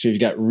costs. We've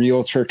got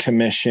realtor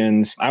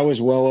commissions. I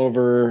was well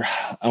over,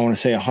 I want to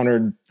say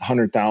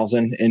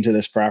 100,000 into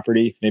this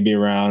property, maybe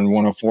around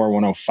 104,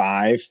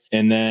 105.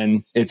 And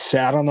then it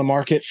sat on the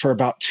market for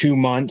about 2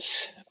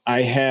 months.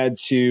 I had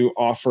to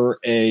offer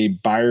a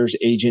buyer's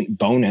agent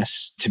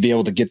bonus to be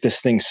able to get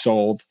this thing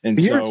sold. And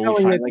you were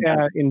selling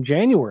it in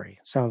January,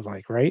 sounds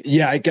like, right?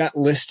 Yeah, it got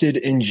listed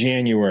in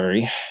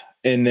January.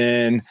 And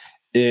then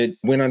it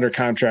went under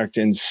contract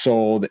and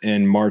sold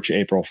in March,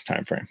 April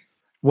timeframe.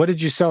 What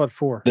did you sell it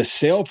for? The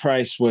sale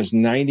price was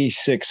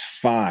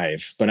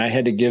 $96,500, but I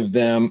had to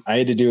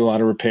do a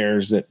lot of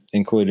repairs that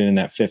included in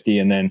that 50.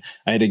 And then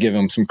I had to give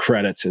them some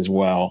credits as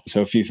well.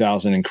 So a few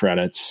thousand in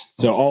credits.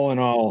 So all in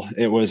all,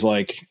 it was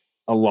like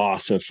a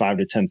loss of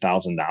 $5,000 to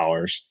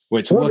 $10,000,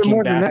 which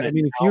looking back,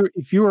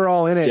 if you were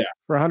all in it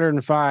for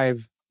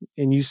 105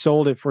 and you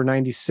sold it for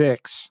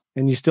 96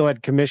 and you still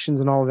had commissions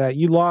and all of that,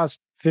 you lost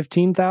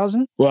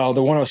 15,000? Well,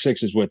 the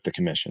 106 is with the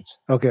commissions.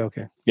 Okay.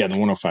 Yeah, the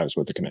 105 is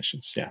with the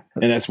commissions. Yeah.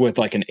 And that's with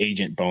like an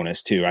agent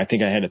bonus too. I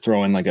think I had to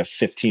throw in like a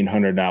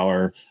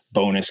 $1,500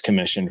 bonus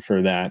commission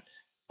for that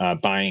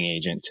buying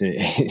agent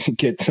to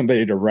get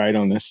somebody to write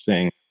on this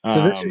thing.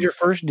 So this is your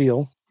first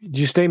deal. Did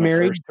you stay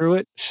married through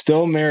it?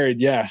 Still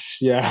married, yes.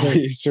 Yeah,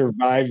 we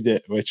survived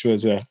it, which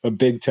was a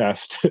big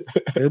test.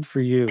 Good for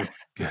you.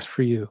 Good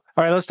for you.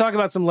 All right, let's talk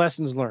about some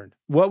lessons learned.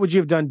 What would you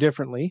have done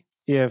differently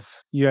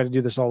if you had to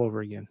do this all over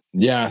again?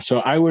 Yeah, so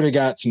I would have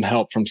got some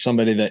help from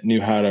somebody that knew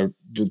how to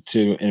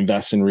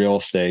invest in real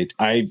estate.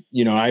 I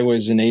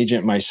was an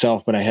agent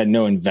myself, but I had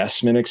no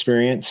investment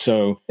experience.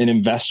 So an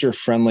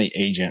investor-friendly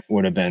agent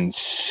would have been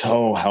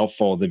so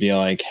helpful to be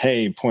like,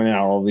 hey, point out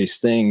all these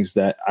things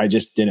that I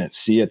just didn't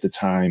see at the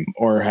time,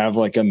 or have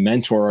like a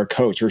mentor or a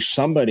coach or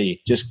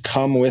somebody just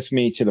come with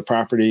me to the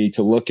property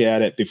to look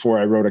at it before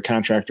I wrote a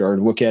contract, or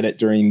look at it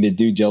during the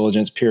due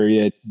diligence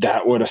period.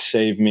 That would have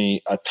saved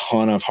me a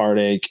ton of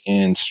heartache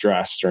and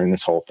stress during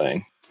this whole thing.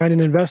 Find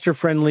an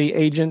investor-friendly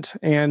agent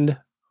and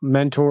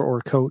mentor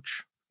or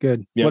coach.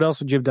 Good. Yep. What else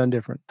would you have done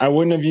different? I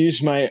wouldn't have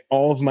used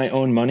all of my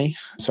own money.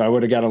 So I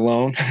would have got a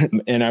loan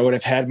and I would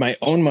have had my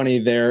own money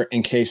there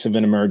in case of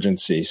an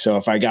emergency. So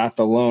if I got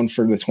the loan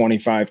for the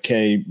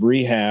 25K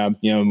rehab,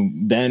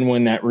 then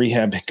when that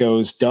rehab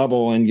goes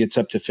double and gets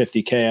up to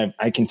 50K,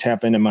 I can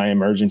tap into my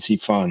emergency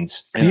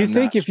funds. Do you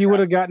think if you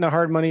would have gotten a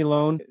hard money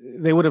loan,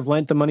 they would have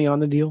lent the money on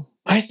the deal?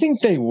 I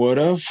think they would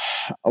have.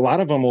 A lot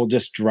of them will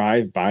just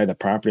drive by the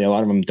property. A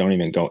lot of them don't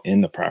even go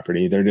in the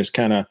property. They're just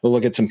they'll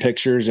look at some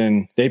pictures,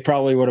 and they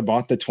probably would have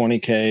bought the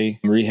 20K,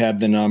 rehab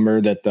the number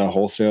that the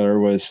wholesaler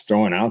was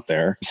throwing out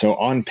there. So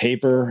on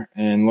paper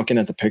and looking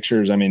at the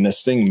pictures,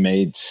 this thing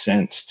made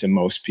sense to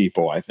most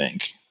people, I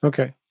think.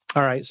 Okay.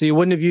 All right. So you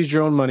wouldn't have used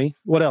your own money.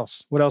 What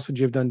else? What else would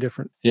you have done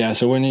different? Yeah.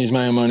 So wouldn't use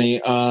my own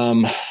money.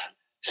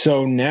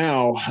 So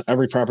now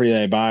every property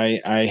that I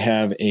buy, I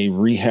have a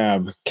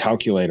rehab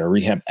calculator,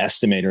 rehab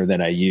estimator that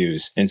I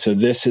use. And so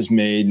this has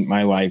made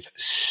my life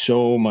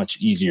so much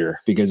easier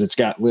because it's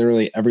got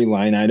literally every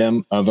line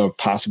item of a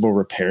possible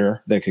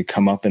repair that could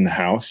come up in the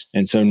house.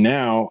 And so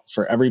now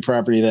for every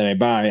property that I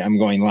buy, I'm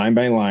going line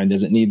by line.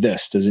 Does it need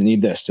this? Does it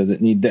need this? Does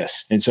it need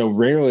this? And so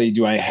rarely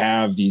do I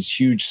have these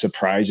huge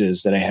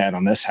surprises that I had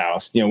on this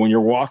house. When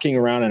you're walking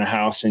around in a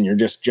house and you're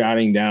just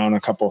jotting down a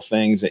couple of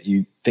things that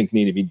you think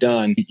need to be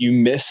done, you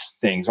miss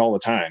things all the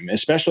time,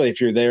 especially if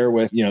you're there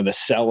with, the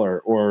seller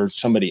or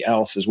somebody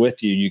else is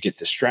with you. You get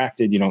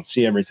distracted. You don't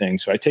see everything.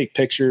 So I take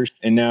pictures,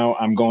 and now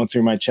I'm going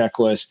through my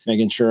checklist,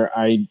 making sure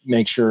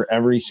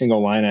every single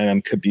line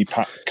item could be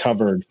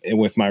covered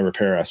with my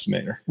repair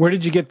estimator. Where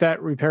did you get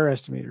that repair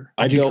estimator?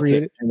 I built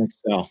it in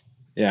Excel.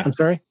 Yeah. I'm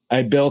sorry?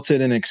 I built it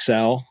in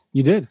Excel.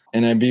 You did.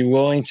 And I'd be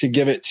willing to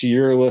give it to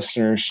your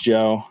listeners,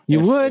 Joe. You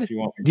would? If you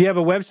want. Do you have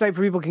a website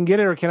for people can get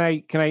it, or can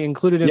I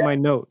include it in my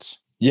notes?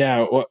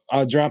 Yeah, well,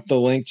 I'll drop the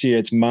link to you.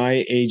 It's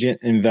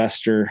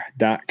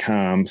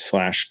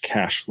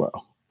myagentinvestor.com/cashflow.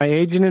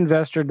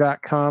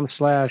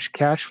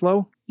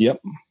 myagentinvestor.com/cashflow?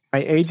 Yep.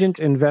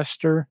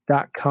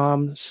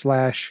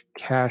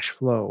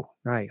 myagentinvestor.com/cashflow.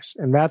 Nice.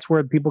 And that's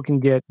where people can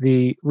get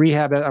the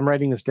rehab. I'm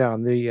writing this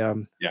down.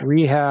 The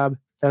rehab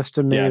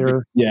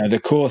estimator. Yeah, the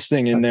coolest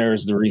thing in there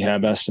is the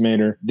rehab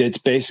estimator. It's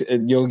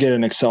you'll get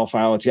an Excel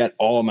file. It's got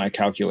all of my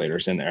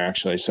calculators in there,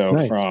 actually.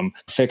 So from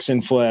fix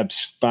and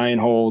flips, buy and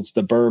holds,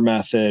 the BRRRR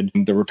method,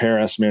 the repair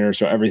estimator.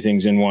 So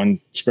everything's in one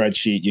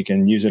spreadsheet. You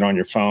can use it on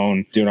your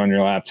phone, do it on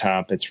your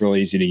laptop. It's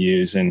really easy to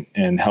use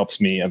and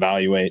helps me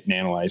evaluate and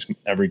analyze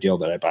every deal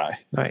that I buy.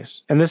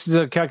 Nice. And this is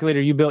a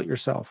calculator you built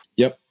yourself.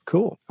 Yep.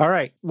 Cool. All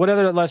right. What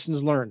other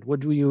lessons learned?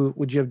 Would you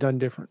have done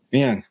different?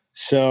 Man,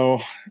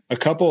 so a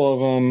couple of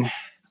them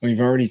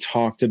we've already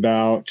talked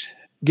about.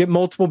 Get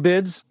multiple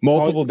bids.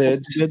 Multiple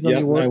bids. Yep,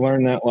 I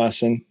learned that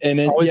lesson. And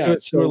then always do a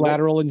sewer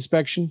lateral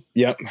inspection.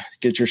 Yep,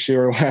 get your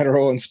sewer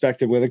lateral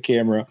inspected with a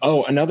camera.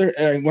 Oh, I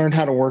learned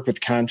how to work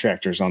with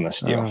contractors on this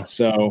deal.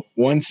 So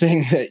one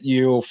thing that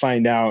you'll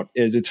find out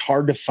is it's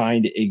hard to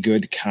find a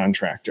good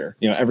contractor.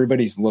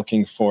 Everybody's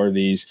looking for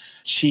these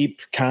cheap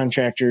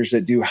contractors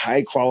that do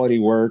high quality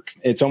work.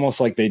 It's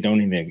almost like they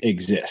don't even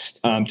exist.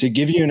 To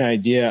give you an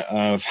idea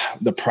of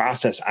the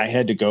process I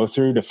had to go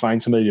through to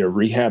find somebody to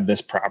rehab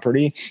this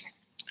property,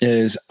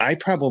 is I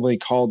probably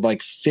called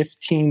like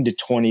 15 to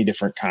 20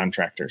 different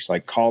contractors,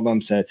 told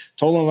them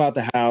about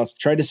the house,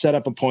 tried to set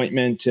up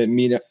appointment to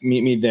meet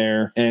me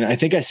there. And I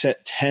think I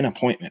set 10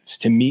 appointments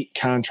to meet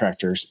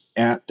contractors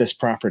at this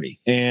property.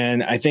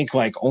 And I think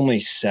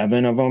only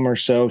 7 of them or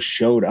so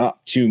showed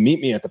up to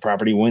meet me at the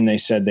property when they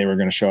said they were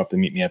going to show up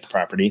and meet me at the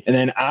property. And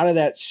then out of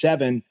that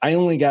 7, I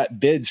only got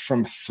bids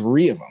from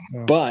 3 of them.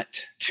 Oh.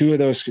 But two of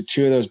those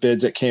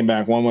bids that came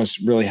back, one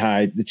was really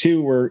high. The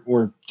 2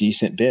 were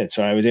decent bids.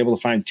 So I was able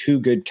to find 2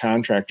 good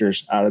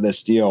contractors out of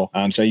this deal.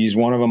 So I used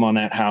one of them on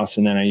that house,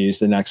 and then I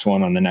used the next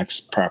one on the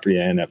next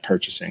property I ended up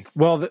purchasing.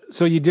 Well,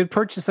 so you did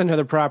purchase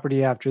another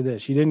property after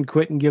this. You didn't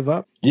quit and give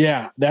up?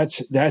 Yeah,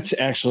 that's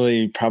actually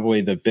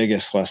probably the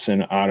biggest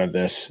lesson out of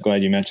this.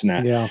 Glad you mentioned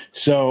that. Yeah.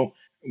 So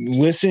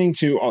listening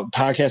to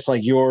podcasts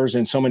like yours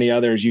and so many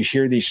others, you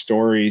hear these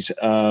stories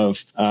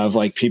of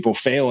people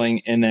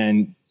failing and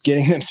then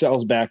getting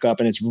themselves back up,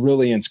 and it's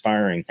really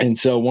inspiring. And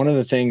so one of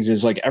the things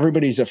is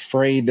everybody's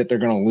afraid that they're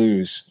going to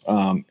lose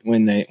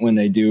when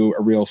they do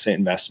a real estate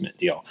investment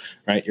deal,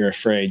 right? You're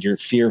afraid, you're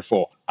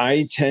fearful.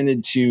 I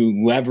tended to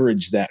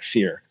leverage that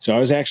fear. So I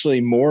was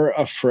actually more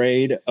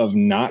afraid of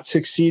not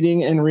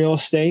succeeding in real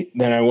estate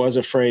than I was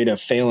afraid of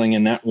failing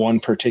in that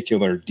one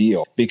particular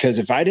deal. Because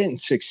if I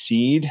didn't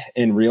succeed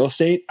in real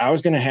estate, I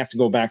was going to have to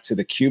go back to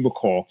the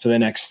cubicle for the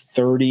next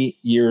 30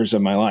 years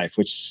of my life,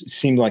 which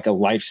seemed like a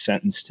life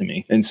sentence to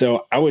me. And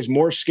so I was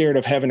more scared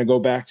of having to go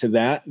back to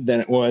that than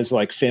it was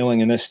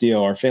failing in this deal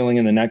or failing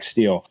in the next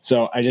deal.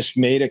 So I just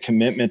made a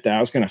commitment that I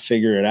was going to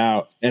figure it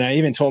out. And I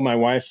even told my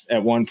wife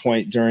at one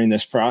point during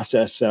this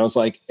process, I was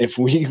like, if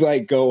we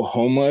go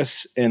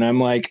homeless and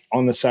I'm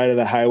on the side of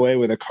the highway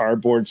with a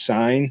cardboard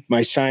sign,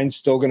 my sign's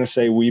still going to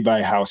say, "We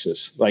buy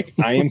houses."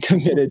 I am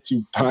committed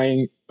to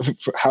buying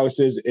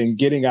houses and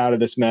getting out of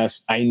this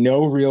mess. I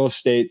know real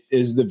estate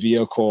is the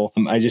vehicle.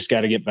 I just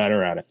got to get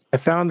better at it. I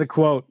found the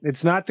quote.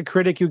 It's not the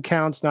critic who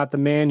counts, not the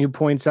man who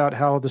points out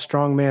how the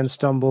strong man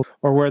stumbled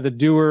or where the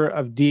doer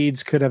of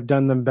deeds could have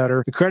done them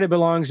better. The credit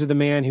belongs to the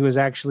man who is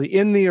actually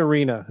in the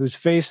arena, whose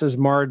face is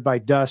marred by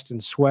dust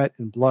and sweat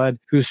and blood,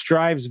 who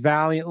strives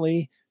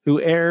valiantly,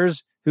 who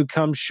errs, who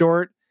comes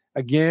short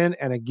again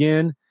and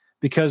again,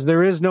 because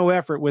there is no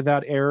effort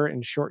without error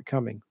and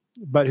shortcoming,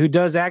 but who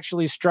does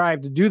actually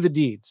strive to do the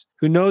deeds,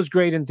 who knows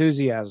great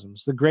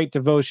enthusiasms, the great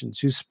devotions,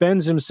 who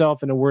spends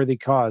himself in a worthy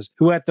cause,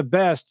 who at the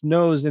best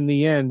knows in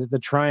the end the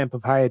triumph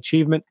of high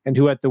achievement, and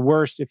who at the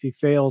worst, if he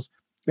fails,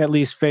 at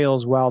least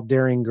fails while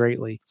daring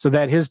greatly, so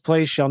that his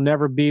place shall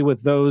never be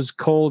with those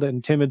cold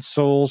and timid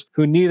souls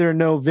who neither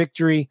know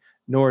victory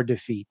nor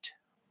defeat.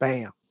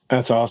 Bam.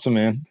 That's awesome,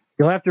 man.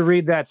 You'll have to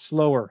read that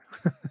slower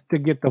to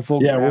get the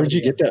full. Yeah, where'd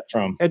you get that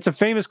from? It's a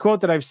famous quote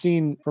that I've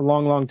seen for a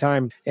long, long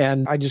time,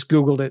 and I just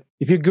Googled it.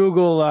 If you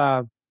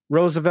Google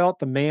Roosevelt,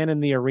 the man in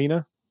the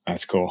arena.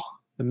 That's cool.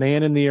 The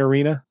man in the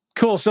arena.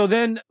 Cool. So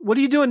then what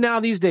are you doing now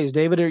these days,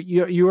 David?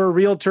 You're a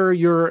realtor.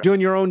 You're doing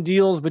your own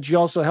deals, but you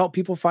also help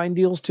people find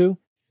deals too?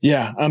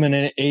 Yeah, I'm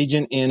an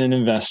agent and an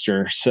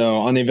investor. So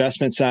on the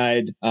investment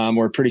side,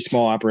 we're a pretty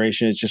small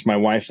operation. It's just my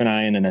wife and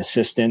I and an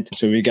assistant.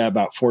 So we got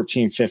about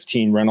 14,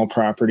 15 rental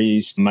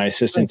properties. My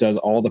assistant does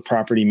all the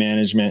property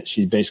management.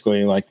 She's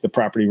basically the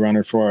property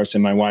runner for us.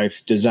 And my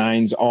wife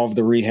designs all of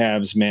the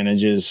rehabs,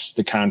 manages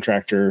the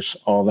contractors,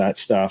 all that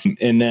stuff.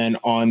 And then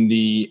on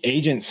the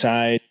agent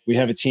side, We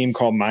have a team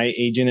called My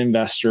Agent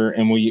Investor,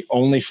 and we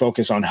only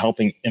focus on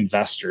helping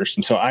investors.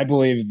 And so I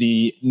believe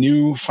the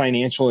new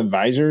financial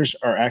advisors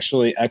are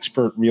actually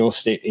expert real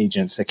estate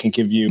agents that can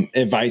give you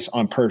advice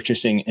on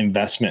purchasing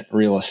investment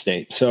real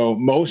estate. So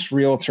most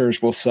realtors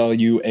will sell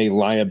you a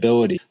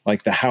liability,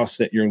 like the house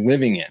that you're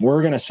living in. We're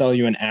going to sell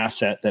you an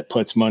asset that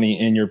puts money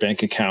in your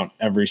bank account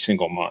every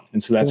single month.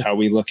 And so that's how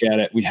we look at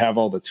it. We have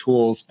all the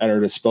tools at our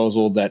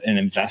disposal that an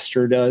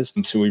investor does.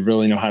 And so we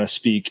really know how to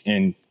speak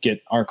and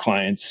get our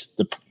clients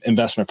the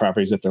investment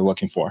properties that they're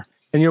looking for.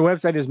 And your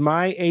website is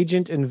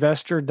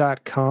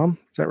myagentinvestor.com.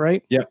 Is that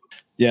right? Yep.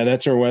 Yeah,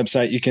 that's our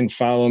website. You can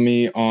follow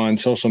me on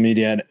social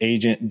media at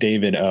Agent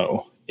David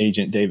O.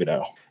 Agent David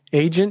O.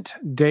 Agent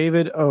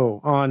David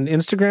O. On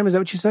Instagram, is that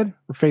what you said?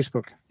 Or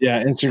Facebook?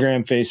 Yeah,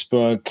 Instagram,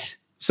 Facebook.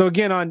 So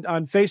again, on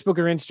Facebook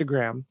or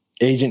Instagram?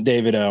 Agent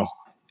David O.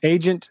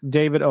 Agent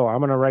David O.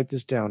 I'm going to write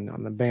this down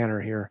on the banner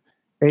here.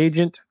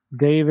 Agent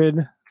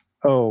David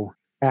O.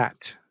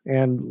 at.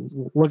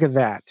 And look at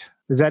that.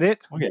 Is that it?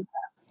 Look at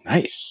that.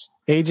 Nice.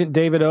 Agent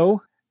David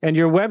O. And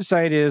your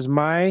website is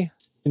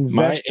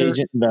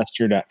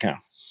myagentinvestor.com.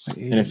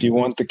 And if you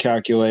want the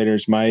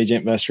calculators,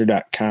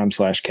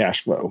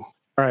 myagentinvestor.com/cashflow. All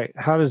right.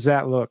 How does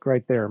that look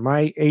right there?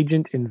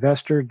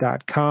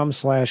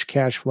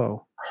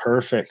 myagentinvestor.com/cashflow.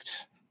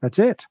 Perfect. That's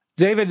it.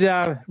 David,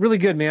 really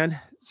good, man.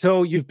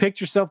 So you've picked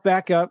yourself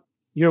back up.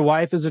 Your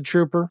wife is a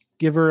trooper.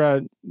 Give her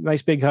a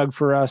nice big hug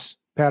for us.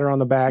 Pat her on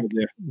the back.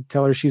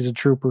 Tell her she's a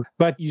trooper.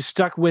 But you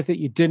stuck with it.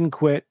 You didn't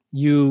quit.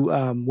 You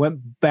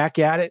went back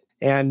at it.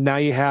 And now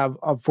you have,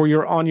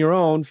 on your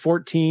own,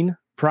 14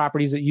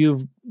 properties that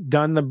you've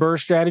done the BRRRR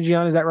strategy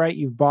on. Is that right?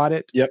 You've bought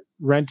it,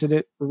 rented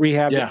it,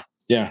 rehabbed it.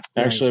 Yeah.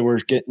 Actually, we're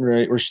getting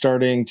ready. We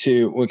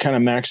kind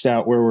of maxed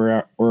out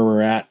where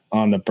we're at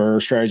on the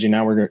BRRRR strategy.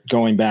 Now we're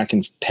going back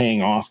and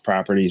paying off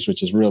properties,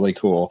 which is really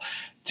cool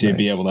to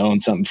be able to own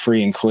something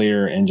free and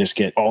clear and just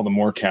get all the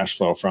more cash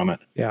flow from it.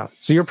 Yeah.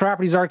 So your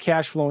properties are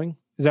cash flowing.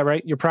 Is that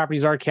right? Your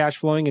properties are cash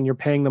flowing and you're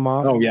paying them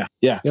off? Oh, yeah.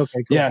 Yeah.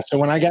 Okay, cool. Yeah. So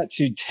when I got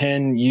to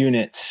 10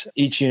 units,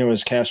 each unit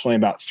was cash flowing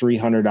about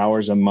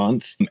 $300 a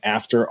month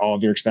after all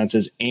of your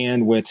expenses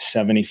and with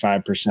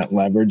 75%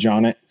 leverage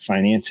on it,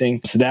 financing.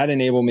 So that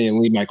enabled me to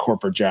leave my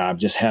corporate job,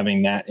 just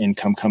having that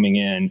income coming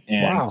in.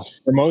 And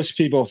for most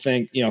people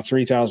think,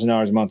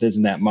 $3,000 a month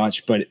isn't that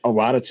much, but a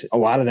lot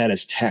of that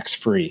is tax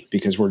free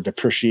because we're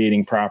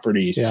depreciating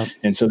properties. Yeah.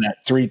 And so that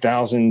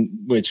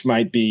 $3,000, which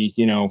might be,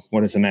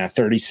 what is the math?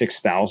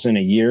 $36,000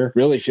 a year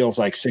really feels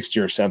like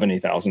 $60,000 or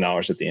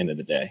 $70,000 at the end of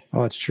the day.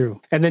 Oh, it's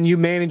true. And then you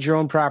manage your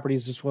own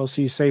properties as well,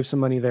 so you save some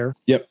money there.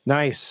 Yep.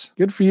 Nice.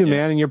 Good for you,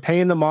 man. And you're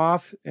paying them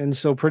off, and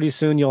so pretty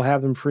soon you'll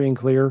have them free and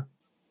clear.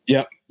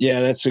 Yep. Yeah,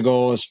 that's the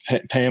goal, is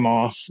pay them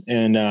off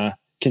and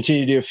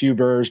continue to do a few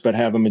BRRRRs, but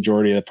have a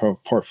majority of the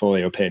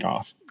portfolio paid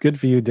off. Good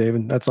for you,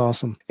 David. That's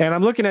awesome. And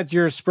I'm looking at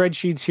your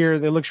spreadsheets here.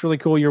 That looks really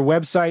cool. Your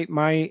website,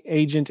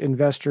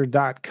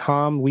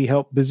 myagentinvestor.com. We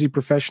help busy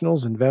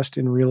professionals invest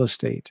in real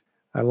estate.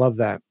 I love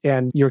that.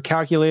 And your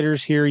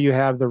calculators here, you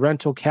have the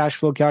rental cash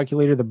flow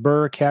calculator, the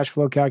BRRRR cash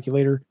flow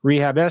calculator,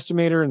 rehab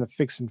estimator, and the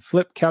fix and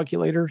flip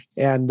calculator.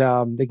 And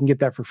they can get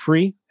that for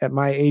free at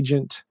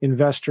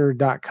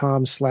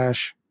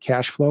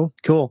myagentinvestor.com/cashflow.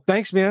 Cool.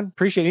 Thanks, man.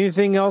 Appreciate it.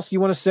 Anything else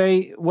you want to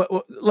say?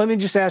 Let me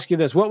just ask you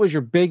this. What was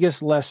your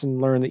biggest lesson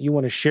learned that you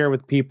want to share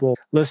with people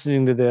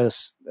listening to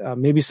this?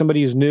 Maybe somebody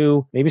who's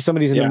new, maybe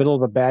somebody's in the middle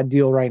of a bad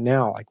deal right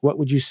now. Like, what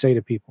would you say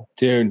to people?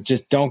 Dude,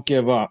 just don't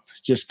give up.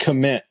 Just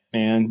commit.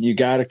 Man, you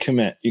got to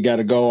commit. You got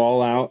to go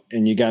all out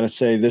and you got to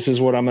say, this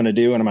is what I'm going to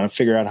do and I'm going to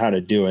figure out how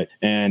to do it.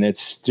 And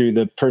it's through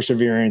the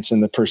perseverance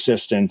and the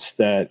persistence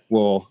that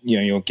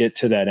you'll get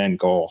to that end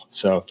goal.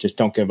 So just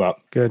don't give up.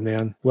 Good,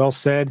 man. Well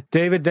said.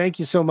 David, thank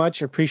you so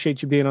much. I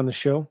appreciate you being on the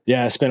show.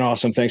 Yeah, it's been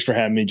awesome. Thanks for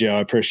having me, Joe. I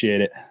appreciate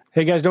it.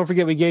 Hey guys, don't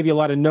forget we gave you a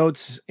lot of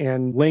notes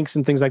and links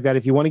and things like that.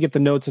 If you want to get the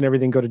notes and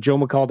everything, go to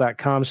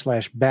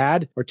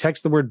joemccall.com/bad or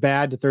text the word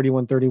bad to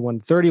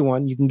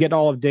 313131. You can get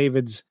all of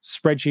David's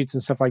spreadsheets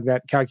and stuff like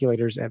that,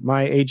 calculators, at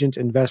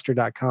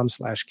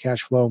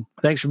myagentinvestor.com/cashflow.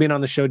 Thanks for being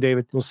on the show,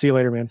 David. We'll see you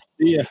later, man.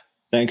 See ya.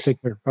 Thanks.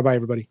 Take care. Bye-bye,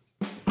 everybody.